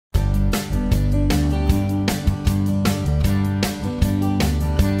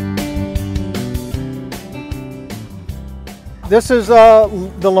This is the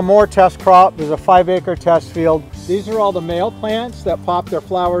Lemoore test crop. There's a 5-acre test field. These are all the male plants that pop their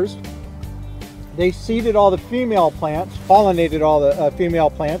flowers. They seeded all the female plants, pollinated all the female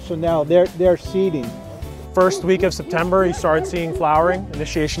plants, so now they're seeding. First week of September, you started seeing flowering,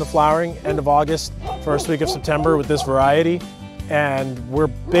 initiation of flowering, end of August, first week of September with this variety. And we're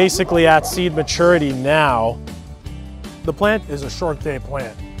basically at seed maturity now. The plant is a short day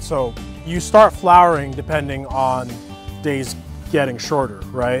plant, so you start flowering depending on days getting shorter,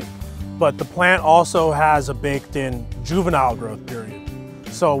 right? But the plant also has a baked in juvenile growth period.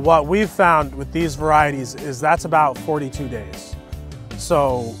 So what we've found with these varieties is that's about 42 days.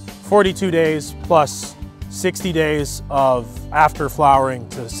 So 42 days plus 60 days of after flowering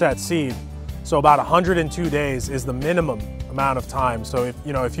to set seed. So about 102 days is the minimum amount of time. So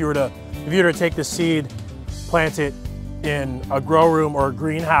if you were to take the seed, plant it in a grow room or a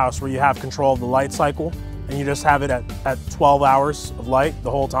greenhouse where you have control of the light cycle and you just have it at 12 hours of light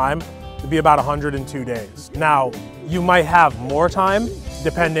the whole time, it'd be about 102 days. Now, you might have more time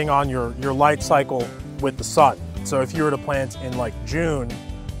depending on your light cycle with the sun. So if you were to plant in like June,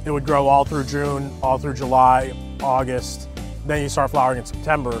 it would grow all through June, all through July, August, then you start flowering in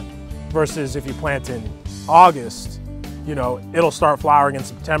September, versus if you plant in August, it'll start flowering in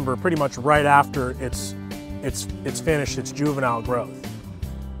September pretty much right after it's finished its juvenile growth.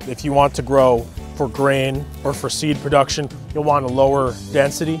 If you want to grow for grain or for seed production, you'll want a lower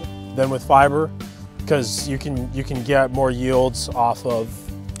density than with fiber because you can get more yields off of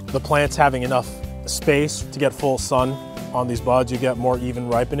the plants having enough space to get full sun on these buds. You get more even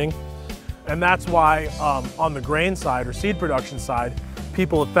ripening. And that's why on the grain side or seed production side,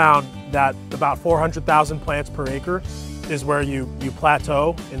 people have found that about 400,000 plants per acre is where you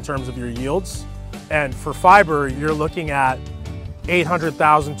plateau in terms of your yields. And for fiber, you're looking at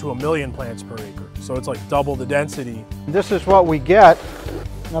 800,000 to 1 million plants per acre. So it's like double the density. This is what we get.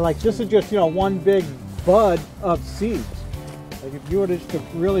 And like this is just, one big bud of seeds. Like if you were to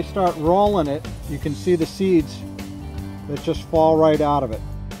really start rolling it, you can see the seeds that just fall right out of it.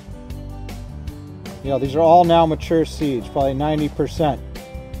 These are all now mature seeds, probably 90%.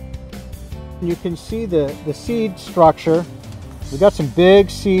 You can see the seed structure. We've got some big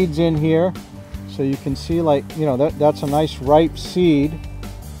seeds in here. So you can see that's a nice ripe seed.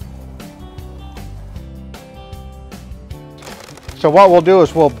 So what we'll do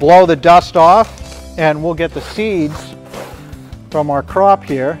is we'll blow the dust off and we'll get the seeds from our crop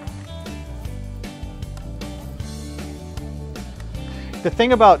here. The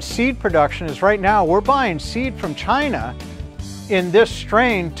thing about seed production is right now we're buying seed from China in this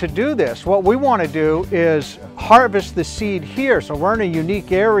strain to do this. What we want to do is harvest the seed here. So we're in a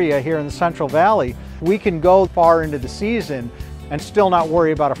unique area here in the Central Valley. We can go far into the season and still not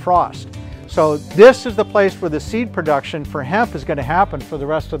worry about a frost. So this is the place where the seed production for hemp is going to happen for the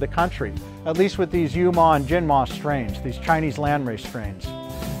rest of the country, at least with these Yuma and Jinma strains, these Chinese landrace strains.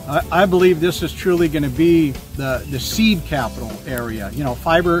 I believe this is truly going to be the seed capital area.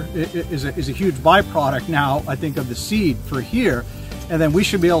 Fiber is a huge byproduct now, I think, of the seed for here, and then we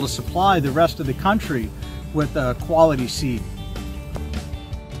should be able to supply the rest of the country with quality seed.